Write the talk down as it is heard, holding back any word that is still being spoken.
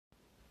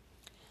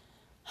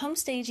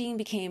Homestaging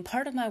became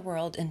part of my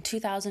world in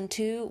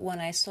 2002 when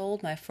I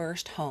sold my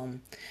first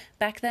home.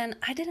 Back then,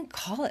 I didn't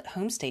call it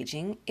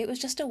homestaging. It was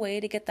just a way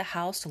to get the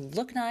house to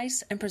look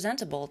nice and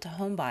presentable to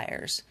home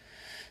buyers.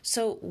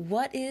 So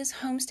what is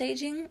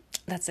homestaging?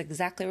 That's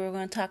exactly what we're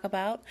going to talk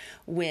about,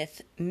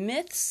 with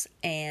myths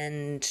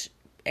and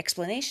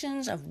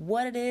explanations of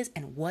what it is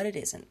and what it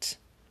isn't.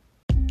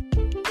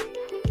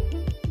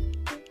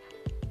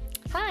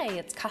 Hi,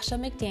 it's Kasha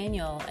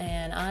McDaniel,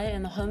 and I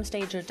am a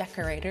homestager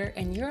decorator,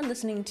 and you're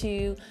listening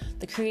to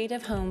the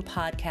Creative Home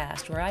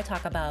Podcast, where I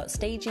talk about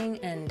staging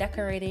and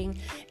decorating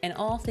and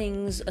all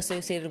things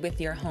associated with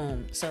your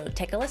home. So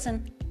take a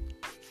listen.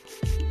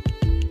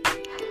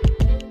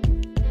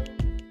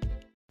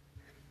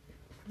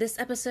 This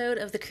episode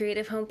of the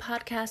Creative Home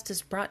Podcast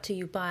is brought to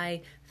you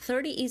by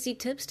 30 Easy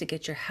Tips to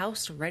Get Your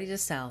House Ready to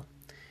Sell.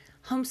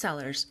 Home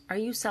sellers, are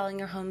you selling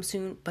your home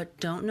soon but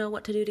don't know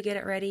what to do to get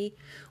it ready?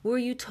 Were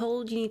you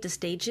told you need to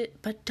stage it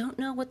but don't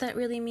know what that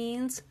really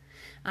means?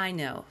 I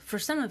know, for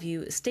some of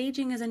you,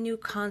 staging is a new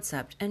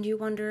concept and you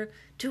wonder,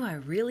 do I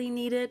really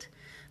need it?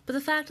 But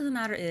the fact of the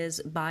matter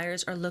is,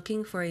 buyers are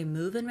looking for a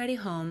move-in ready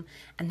home,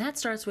 and that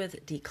starts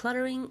with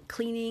decluttering,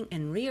 cleaning,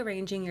 and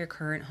rearranging your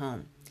current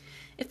home.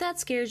 If that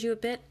scares you a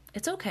bit,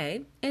 it's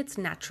okay. It's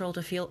natural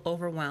to feel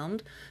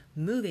overwhelmed.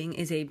 Moving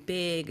is a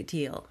big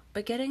deal,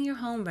 but getting your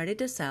home ready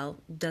to sell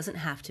doesn't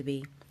have to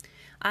be.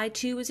 I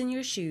too was in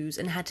your shoes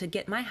and had to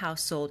get my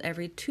house sold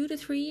every 2 to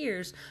 3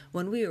 years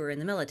when we were in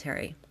the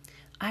military.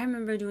 I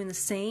remember doing the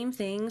same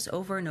things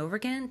over and over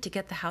again to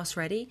get the house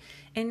ready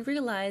and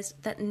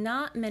realized that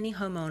not many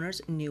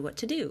homeowners knew what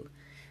to do.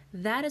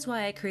 That is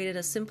why I created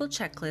a simple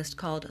checklist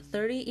called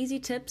 30 Easy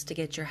Tips to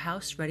Get Your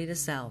House Ready to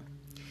Sell.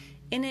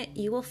 In it,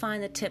 you will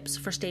find the tips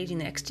for staging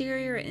the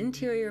exterior and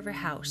interior of your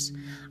house.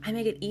 I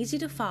make it easy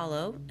to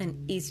follow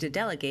and easy to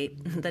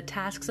delegate the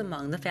tasks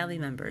among the family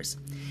members.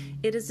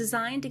 It is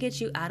designed to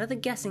get you out of the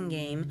guessing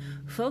game,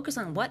 focus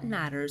on what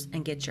matters,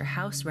 and get your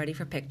house ready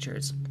for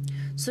pictures.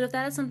 So if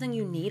that is something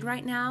you need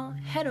right now,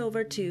 head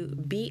over to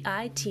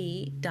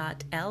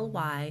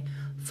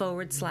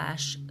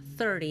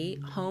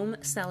bit.ly/30 home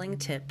selling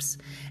tips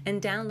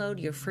and download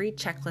your free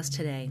checklist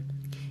today.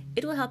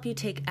 It will help you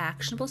take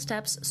actionable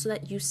steps so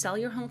that you sell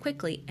your home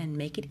quickly and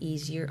make it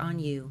easier on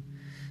you.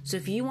 So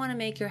if you want to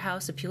make your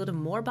house appeal to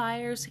more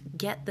buyers,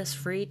 get this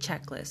free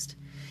checklist.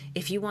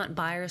 If you want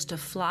buyers to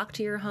flock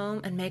to your home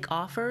and make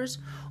offers,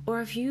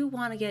 or if you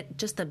want to get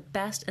just the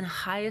best and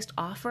highest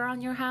offer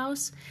on your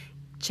house,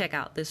 check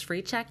out this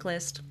free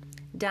checklist.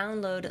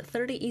 Download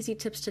 30 Easy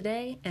Tips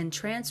today and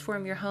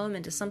transform your home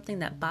into something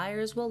that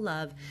buyers will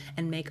love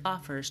and make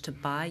offers to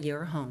buy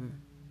your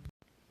home.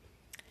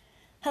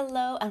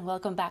 Hello and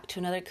welcome back to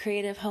another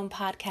Creative Home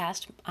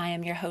Podcast. I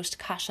am your host,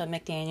 Kasha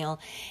McDaniel,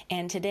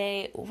 and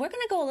today we're going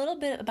to go a little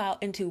bit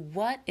into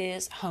what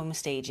is home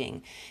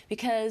staging,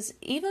 because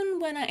even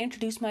when I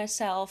introduce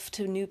myself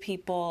to new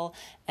people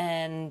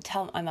and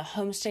tell them I'm a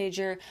home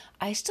stager,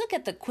 I still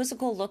get the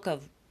quizzical look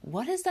of,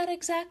 what is that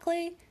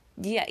exactly?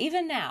 Yeah,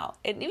 even now,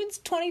 it's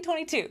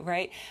 2022,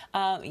 right?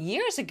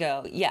 Years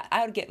ago,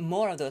 I would get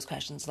more of those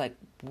questions like,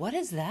 what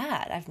is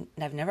that?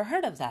 I've never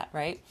heard of that,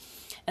 right?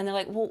 And they're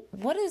like, well,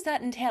 what does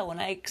that entail? When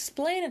I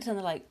explain it to them,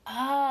 they're like,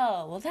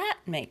 oh, well, that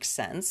makes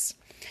sense.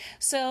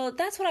 So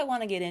that's what I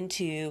want to get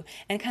into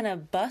and kind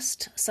of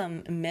bust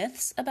some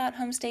myths about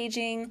home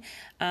staging,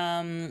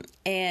 and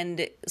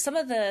some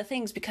of the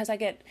things, because I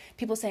get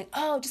people saying,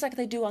 oh, just like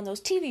they do on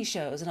those TV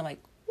shows. And I'm like,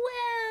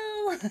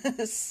 well,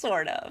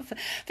 sort of,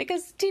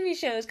 because TV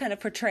shows kind of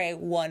portray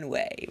one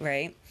way,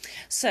 right?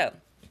 So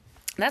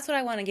that's what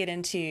I want to get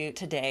into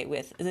today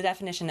with the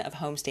definition of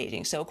home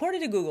staging. So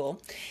according to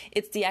Google,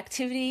 it's the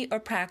activity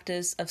or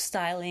practice of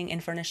styling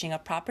and furnishing a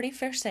property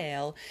for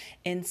sale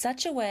in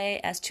such a way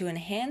as to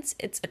enhance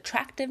its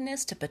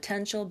attractiveness to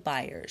potential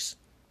buyers.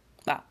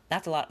 Wow,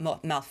 that's a lot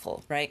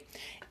mouthful, right?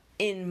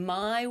 In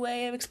my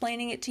way of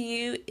explaining it to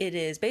you, it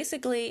is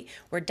basically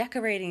we're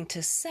decorating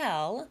to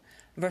sell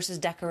versus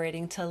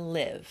decorating to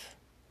live.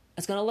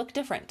 It's going to look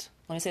different.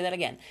 Let me say that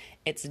again.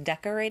 It's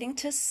decorating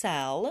to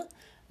sell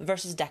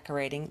versus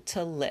decorating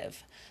to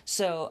live.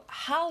 So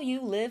how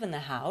you live in the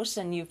house,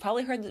 and you've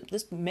probably heard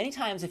this many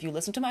times if you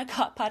listen to my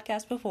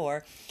podcast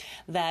before,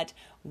 that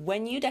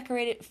when you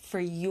decorate it for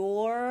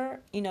your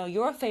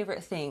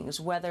favorite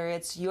things, whether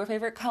it's your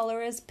favorite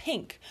color is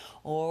pink,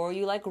 or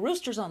you like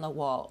roosters on the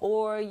wall,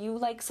 or you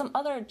like some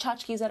other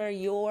tchotchkes that are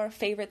your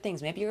favorite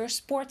things. Maybe you're a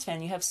sports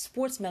fan, you have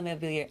sports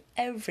memorabilia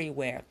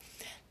everywhere.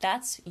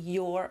 That's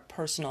your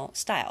personal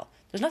style.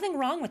 There's nothing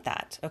wrong with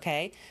that,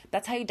 okay?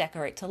 That's how you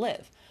decorate to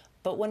live.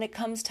 But when it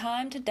comes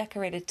time to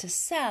decorate it to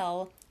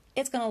sell,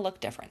 it's going to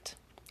look different,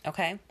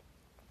 okay?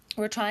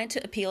 We're trying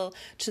to appeal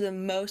to the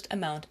most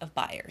amount of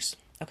buyers,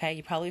 okay?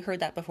 You probably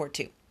heard that before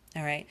too,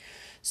 all right?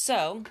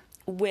 So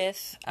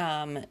with,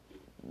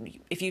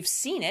 if you've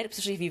seen it,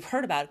 especially if you've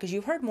heard about it, because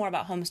you've heard more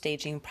about home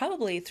staging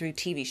probably through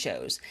TV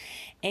shows,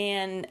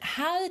 and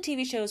how the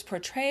TV shows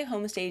portray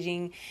home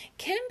staging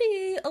can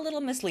be a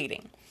little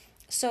misleading.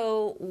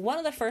 So one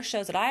of the first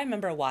shows that I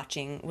remember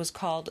watching was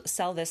called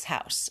Sell This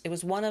House. It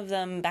was one of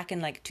them back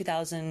in like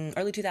 2000,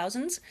 early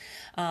 2000s.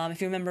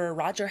 If you remember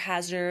Roger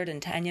Hazard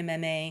and Tanya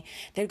Meme,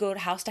 they'd go to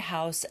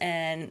house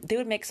and they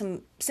would make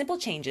some simple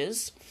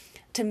changes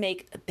to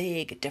make a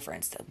big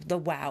difference, the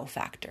wow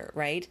factor,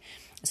 right?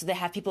 So they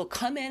have people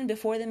come in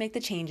before they make the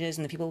changes,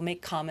 and the people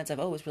make comments of,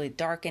 oh, it's really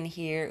dark in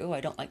here. Oh,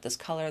 I don't like this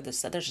color.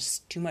 There's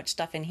just too much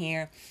stuff in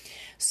here.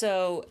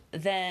 So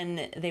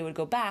then they would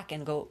go back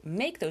and go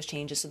make those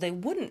changes so they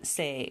wouldn't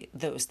say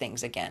those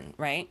things again,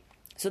 right?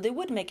 So they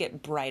would make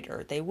it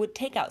brighter. They would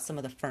take out some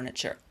of the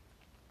furniture.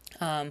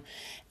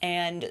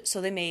 And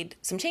so they made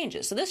some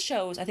changes. So this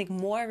show is, I think,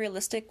 more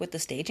realistic with the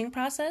staging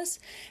process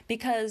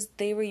because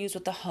they were used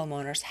what the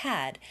homeowners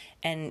had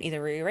and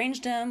either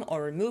rearranged them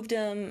or removed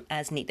them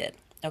as needed.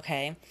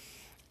 Okay.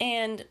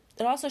 And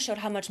it also showed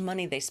how much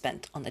money they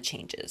spent on the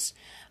changes.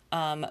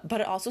 But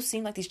it also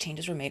seemed like these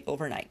changes were made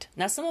overnight.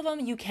 Now, some of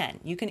them you can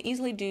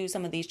easily do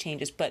some of these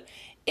changes, but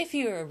if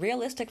you're a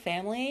realistic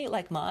family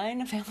like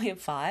mine, a family of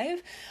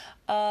 5,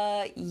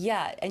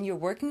 and you're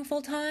working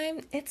full time,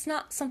 it's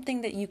not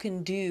something that you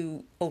can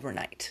do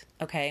overnight.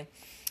 Okay.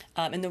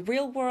 In the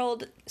real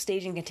world,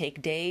 staging can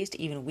take days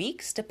to even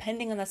weeks,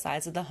 depending on the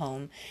size of the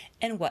home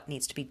and what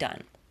needs to be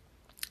done.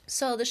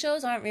 So the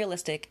shows aren't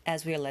realistic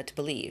as we are led to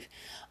believe.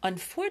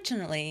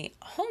 Unfortunately,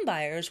 home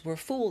buyers were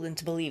fooled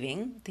into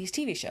believing these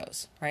TV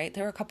shows, right?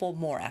 There were a couple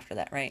more after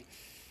that, right?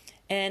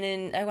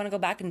 And I want to go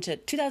back into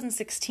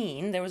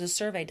 2016, there was a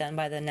survey done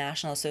by the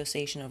National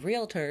Association of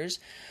Realtors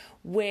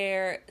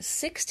where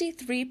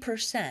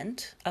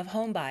 63% of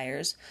home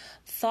buyers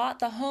thought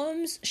the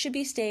homes should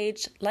be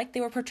staged like they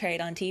were portrayed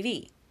on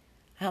TV.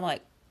 I'm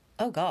like,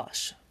 oh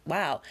gosh.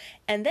 Wow.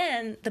 And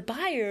then the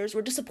buyers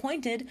were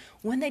disappointed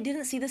when they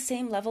didn't see the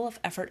same level of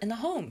effort in the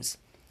homes.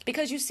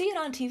 Because you see it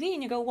on TV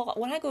and you go, well,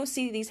 when I go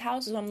see these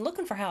houses, when I'm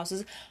looking for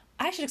houses,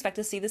 I should expect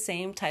to see the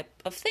same type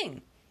of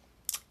thing.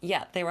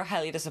 Yeah, they were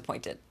highly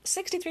disappointed.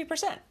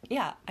 63%.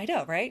 Yeah, I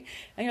know, right?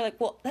 And you're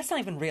like, well, that's not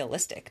even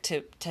realistic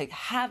to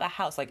have a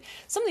house. Like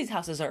some of these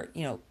houses are,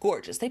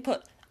 gorgeous. They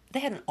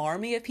had an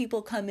army of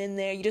people come in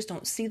there. You just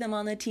don't see them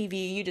on the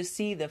TV. You just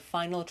see the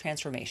final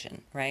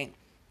transformation, right?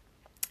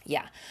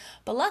 Yeah,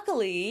 but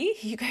luckily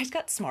you guys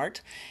got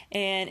smart,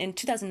 and in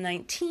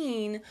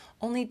 2019,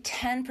 only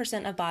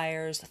 10% of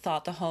buyers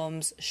thought the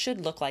homes should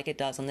look like it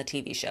does on the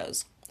TV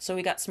shows. So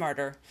we got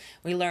smarter.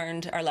 We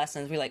learned our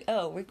lessons. We're like,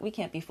 oh, we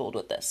can't be fooled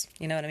with this.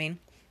 You know what I mean?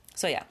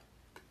 So yeah.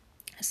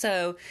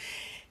 So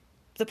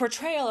the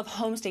portrayal of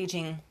home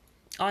staging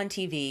on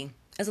TV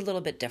is a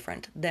little bit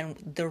different than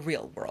the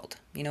real world.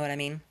 You know what I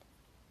mean?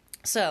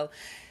 So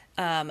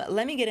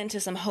let me get into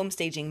some home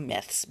staging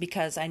myths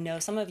because I know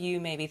some of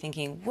you may be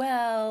thinking,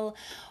 well,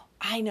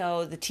 I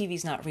know the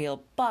TV's not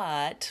real,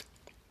 but...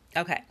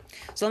 Okay,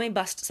 so let me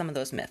bust some of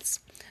those myths.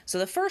 So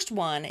the first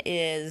one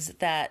is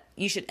that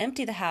you should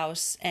empty the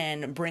house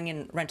and bring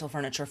in rental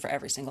furniture for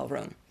every single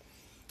room.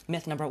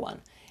 Myth number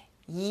 1.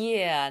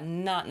 Yeah,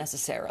 not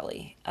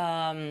necessarily.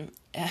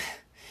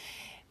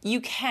 You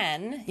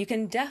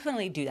can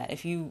definitely do that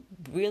if you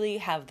really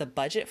have the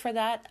budget for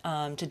that,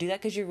 to do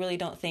that because you really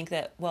don't think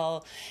that,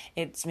 well,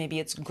 maybe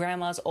it's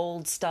grandma's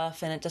old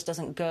stuff and it just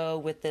doesn't go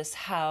with this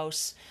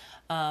house.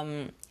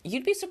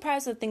 You'd be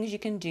surprised at the things you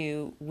can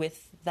do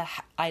with the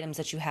items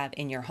that you have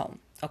in your home,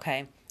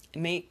 okay?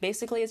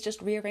 Basically, it's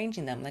just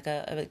rearranging them like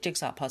a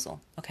jigsaw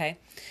puzzle, okay?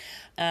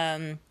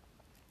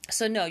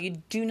 So no,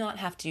 you do not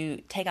have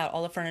to take out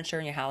all the furniture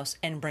in your house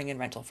and bring in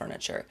rental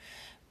furniture,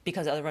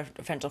 because other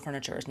rental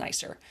furniture is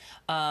nicer.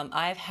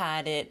 I've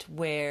had it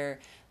where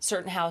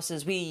certain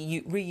houses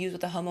we reuse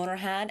what the homeowner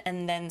had,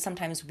 and then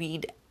sometimes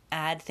we'd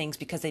add things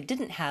because they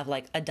didn't have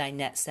like a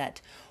dinette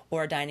set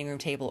or a dining room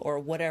table or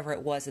whatever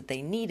it was that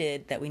they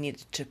needed that we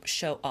needed to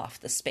show off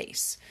the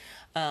space.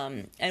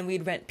 And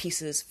we'd rent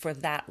pieces for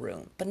that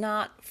room, but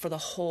not for the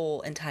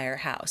whole entire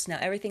house. Now,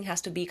 everything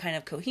has to be kind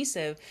of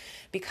cohesive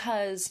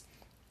because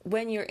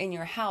when you're in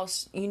your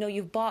house,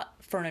 you've bought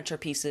furniture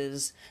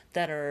pieces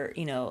that are,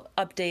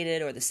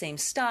 updated or the same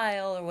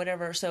style or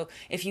whatever. So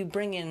if you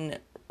bring in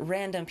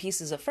random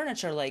pieces of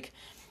furniture like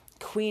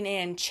Queen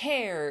Anne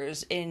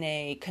chairs in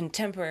a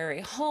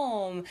contemporary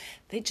home,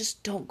 they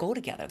just don't go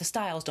together. The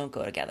styles don't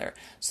go together.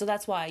 So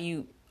that's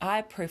why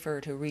I prefer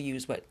to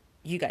reuse what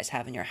you guys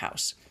have in your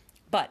house.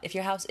 But if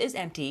your house is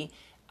empty,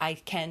 I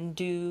can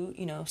do,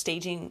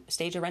 stage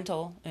a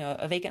rental,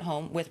 a vacant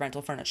home with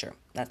rental furniture.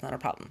 That's not a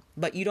problem.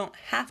 But you don't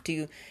have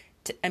to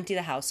empty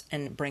the house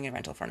and bring in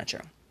rental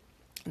furniture.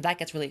 That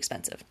gets really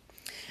expensive.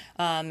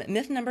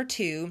 Myth number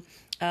 2,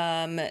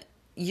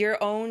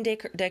 your own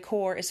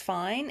decor is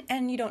fine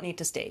and you don't need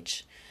to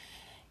stage.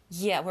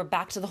 Yeah, we're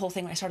back to the whole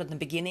thing I started in the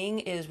beginning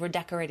is we're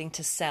decorating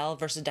to sell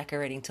versus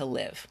decorating to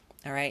live.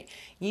 All right.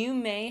 You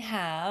may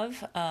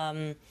have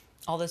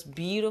all this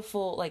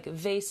beautiful like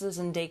vases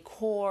and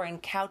decor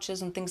and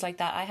couches and things like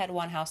that. I had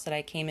one house that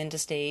I came into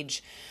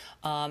stage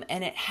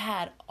and it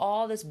had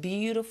all this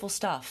beautiful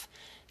stuff.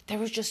 There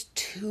was just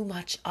too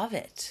much of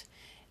it.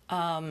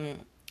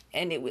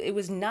 it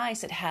was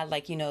nice. It had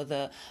like,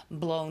 the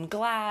blown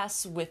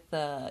glass with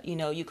the,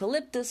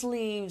 eucalyptus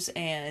leaves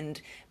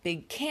and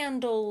big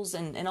candles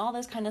and all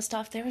this kind of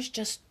stuff. There was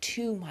just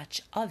too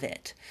much of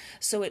it.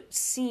 So it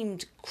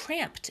seemed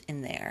cramped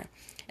in there.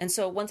 And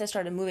so once I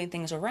started moving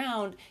things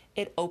around,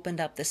 it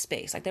opened up the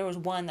space. Like there was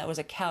one that was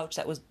a couch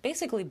that was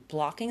basically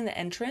blocking the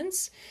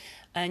entrance,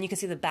 and you can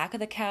see the back of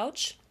the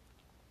couch,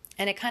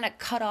 and it kind of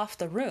cut off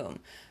the room.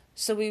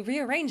 So we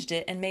rearranged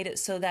it and made it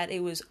so that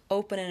it was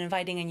open and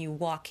inviting, and you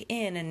walk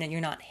in and then you're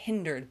not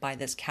hindered by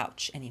this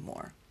couch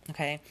anymore.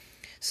 Okay.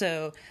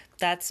 So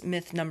that's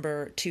myth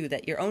number 2,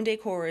 that your own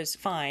decor is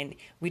fine.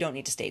 We don't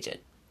need to stage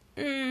it.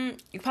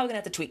 You're probably gonna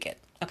have to tweak it.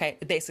 Okay.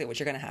 Basically what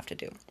you're gonna have to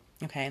do.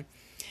 Okay.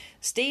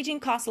 Staging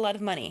costs a lot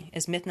of money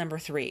is myth number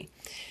 3.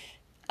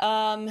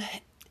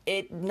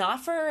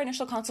 Not for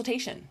initial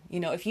consultation.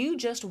 If you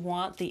just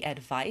want the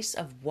advice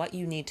of what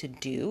you need to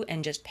do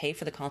and just pay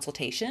for the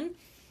consultation,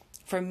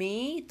 for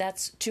me,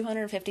 that's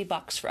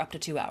 $250 for up to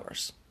 2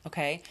 hours.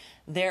 Okay.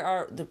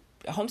 The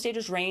home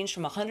stagers range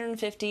from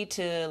 $150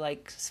 to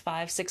like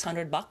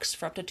 $500-$600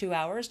 for up to 2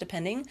 hours,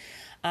 depending.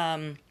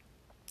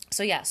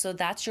 So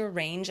that's your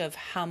range of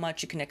how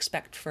much you can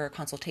expect for a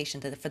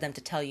consultation for them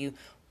to tell you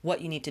what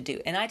you need to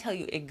do. And I tell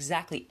you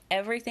exactly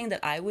everything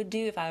that I would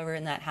do if I were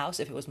in that house,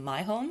 if it was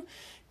my home,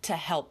 to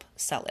help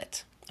sell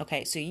it.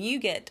 Okay, so you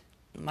get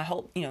my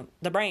whole,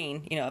 the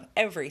brain, of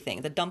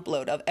everything, the dump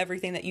load of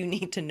everything that you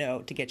need to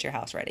know to get your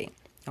house ready.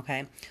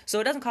 Okay,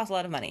 so it doesn't cost a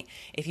lot of money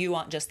if you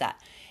want just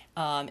that.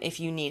 If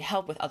you need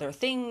help with other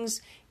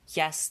things,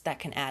 yes, that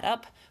can add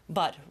up,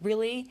 but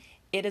really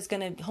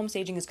home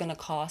staging is gonna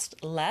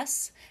cost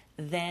less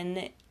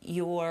than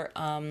your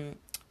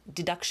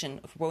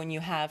deduction when you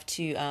have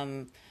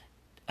to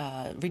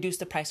reduce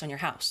the price on your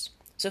house.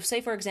 So if,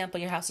 say, for example,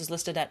 your house is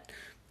listed at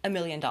 $1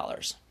 million,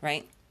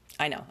 right?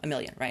 I know, $1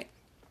 million, right?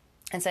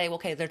 And say,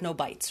 okay, there's no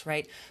bites,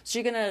 right? So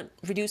you're going to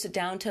reduce it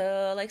down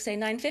to, like, say,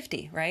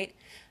 $950, right?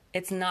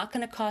 It's not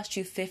going to cost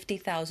you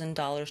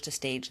 $50,000 to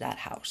stage that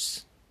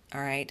house,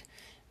 all right?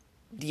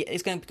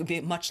 It's going to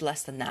be much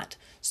less than that.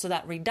 So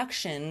that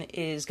reduction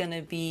is going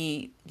to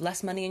be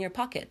less money in your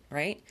pocket,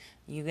 right?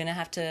 You're going to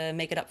have to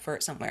make it up for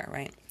it somewhere,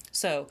 right?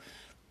 So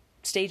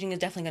staging is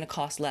definitely going to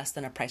cost less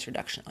than a price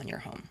reduction on your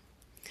home.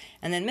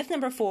 And then myth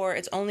number 4,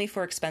 it's only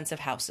for expensive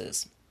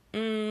houses.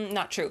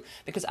 Not true,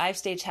 because I've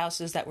staged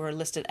houses that were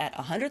listed at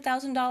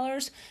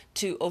 $100,000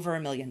 to over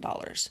 $1 million.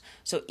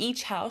 So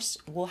each house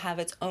will have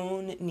its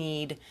own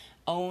need,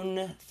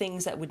 own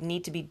things that would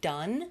need to be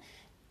done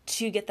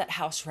to get that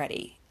house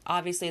ready.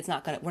 Obviously,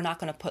 we're not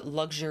going to put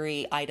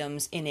luxury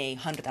items in a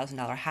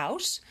 $100,000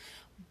 house,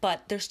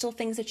 but there's still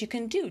things that you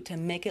can do to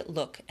make it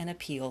look and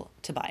appeal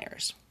to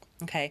buyers.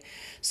 Okay,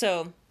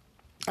 so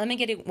let me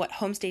get into what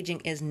home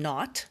staging is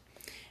not,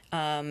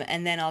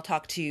 and then I'll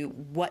talk to you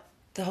what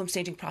the home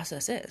staging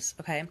process is.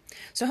 Okay,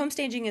 so home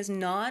staging is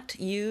not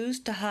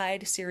used to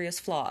hide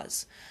serious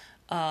flaws.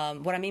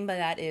 What I mean by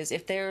that is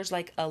if there's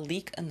like a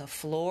leak in the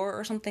floor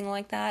or something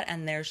like that,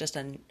 and there's just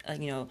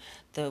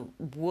the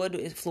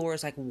wood floor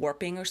is like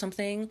warping or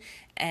something.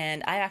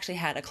 And I actually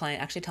had a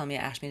client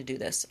asked me to do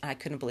this. I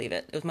couldn't believe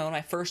it. It was one of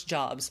my first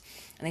jobs.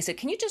 And they said,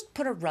 can you just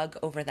put a rug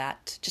over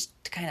that just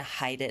to kind of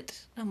hide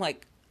it? I'm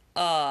like,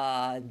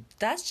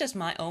 that's just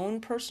my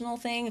own personal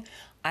thing.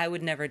 I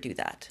would never do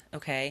that.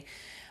 Okay.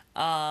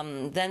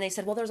 Then they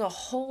said, well, there's a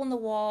hole in the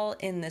wall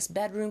in this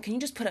bedroom. Can you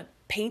just put a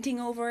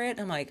painting over it?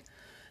 I'm like,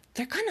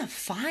 they're going to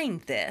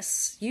find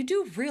this. You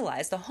do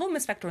realize the home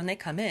inspector, when they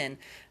come in,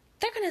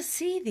 they're going to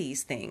see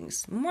these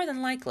things more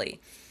than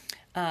likely.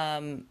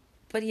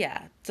 But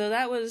yeah, so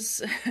that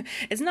was,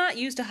 it's not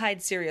used to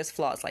hide serious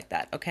flaws like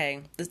that.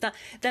 Okay.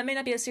 That may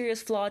not be a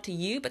serious flaw to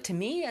you, but to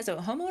me as a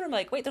homeowner, I'm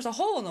like, wait, there's a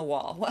hole in the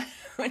wall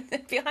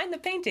behind the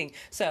painting.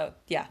 So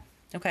yeah.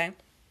 Okay.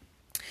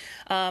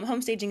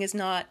 Home staging is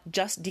not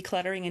just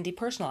decluttering and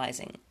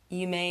depersonalizing.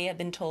 You may have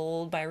been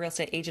told by a real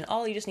estate agent,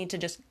 oh, you just need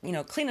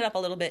to clean it up a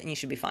little bit and you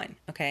should be fine.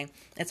 Okay.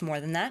 It's more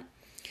than that.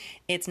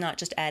 It's not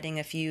just adding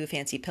a few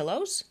fancy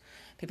pillows.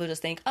 People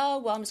just think, oh,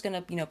 well, I'm just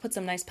going to, put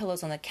some nice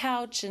pillows on the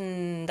couch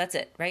and that's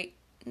it, right?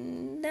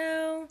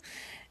 No.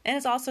 And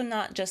it's also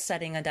not just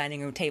setting a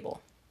dining room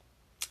table.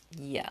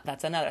 Yeah,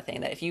 that's another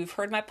thing that if you've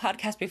heard my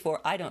podcast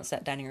before, I don't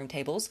set dining room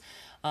tables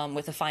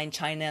with the fine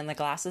china and the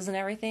glasses and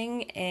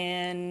everything.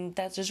 And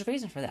that's just a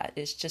reason for that.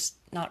 It's just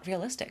not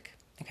realistic.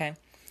 Okay.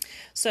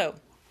 So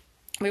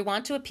we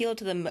want to appeal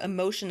to the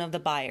emotion of the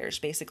buyers.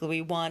 Basically,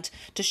 we want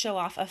to show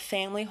off a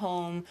family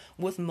home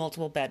with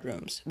multiple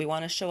bedrooms. We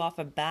want to show off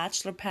a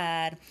bachelor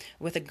pad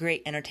with a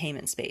great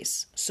entertainment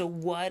space. So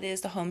what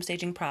is the home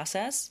staging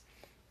process?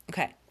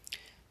 Okay.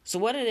 So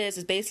what it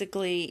is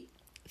basically,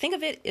 think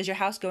of it as your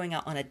house going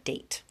out on a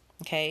date.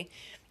 Okay.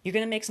 You're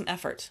going to make some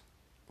effort.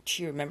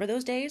 Do you remember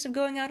those days of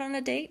going out on a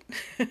date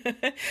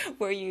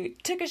where you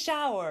took a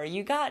shower,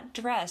 you got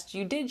dressed,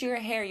 you did your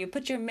hair, you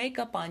put your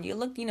makeup on, you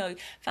looked,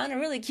 found a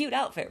really cute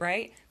outfit,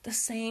 right? The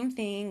same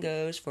thing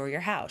goes for your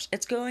house.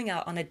 It's going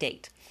out on a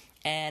date.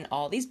 And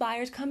all these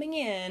buyers coming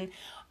in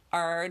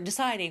are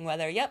deciding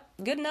whether, yep,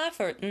 good enough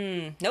or,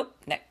 nope,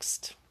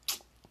 next.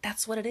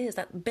 that's what it is.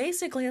 That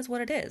basically is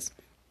what it is.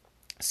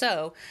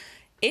 So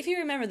if you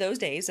remember those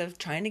days of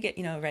trying to get,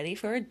 ready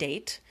for a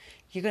date,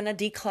 you're going to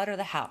declutter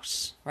the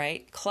house,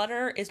 right?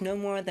 Clutter is no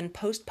more than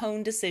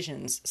postponed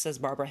decisions, says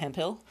Barbara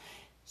Hemphill.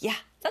 Yeah,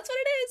 that's what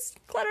it is.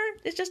 Clutter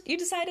is just, you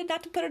decided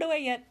not to put it away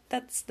yet.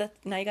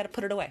 Now you got to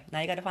put it away. Now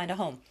you got to find a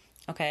home.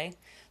 Okay.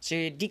 So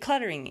you're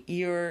decluttering,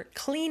 you're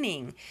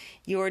cleaning,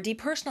 you're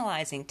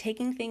depersonalizing,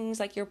 taking things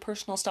like your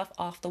personal stuff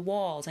off the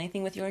walls,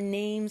 anything with your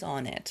names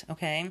on it.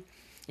 Okay.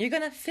 You're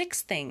going to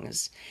fix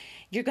things.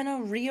 You're going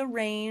to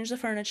rearrange the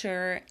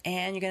furniture,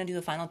 and you're going to do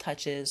the final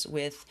touches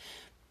with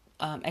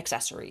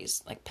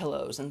accessories like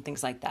pillows and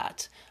things like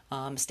that.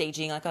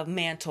 Staging like a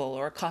mantle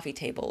or a coffee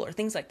table or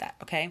things like that.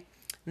 Okay.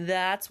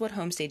 That's what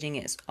home staging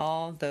is.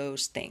 All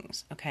those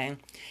things. Okay.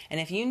 And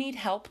if you need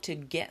help to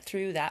get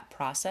through that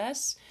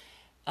process,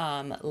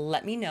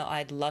 let me know.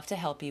 I'd love to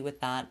help you with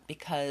that,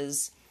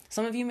 because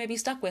some of you may be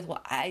stuck with,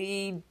 well,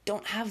 I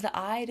don't have the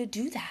eye to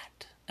do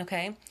that.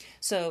 Okay.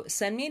 So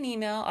send me an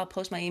email. I'll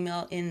post my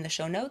email in the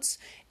show notes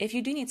if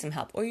you do need some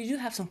help or you do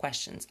have some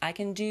questions. I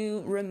can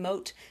do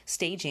remote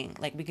staging.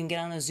 Like we can get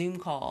on a Zoom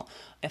call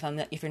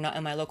if you're not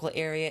in my local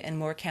area in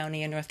Moore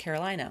County in North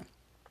Carolina.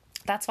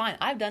 That's fine.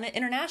 I've done it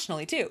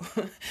internationally too.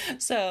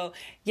 So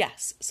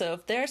yes. So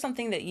if there's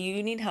something that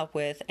you need help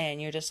with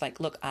and you're just like,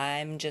 look,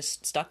 I'm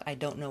just stuck, I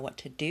don't know what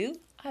to do,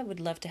 I would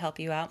love to help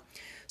you out.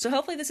 So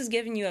hopefully this has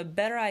given you a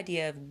better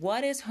idea of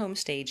what is home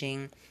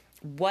staging,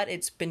 what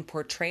it's been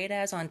portrayed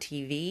as on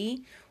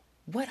TV,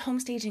 what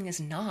home staging is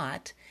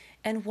not,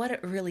 and what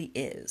it really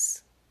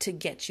is to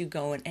get you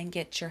going and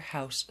get your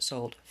house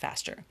sold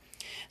faster.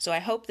 So I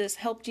hope this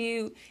helped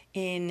you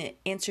in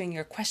answering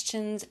your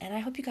questions, and I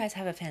hope you guys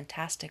have a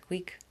fantastic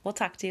week. We'll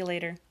talk to you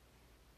later.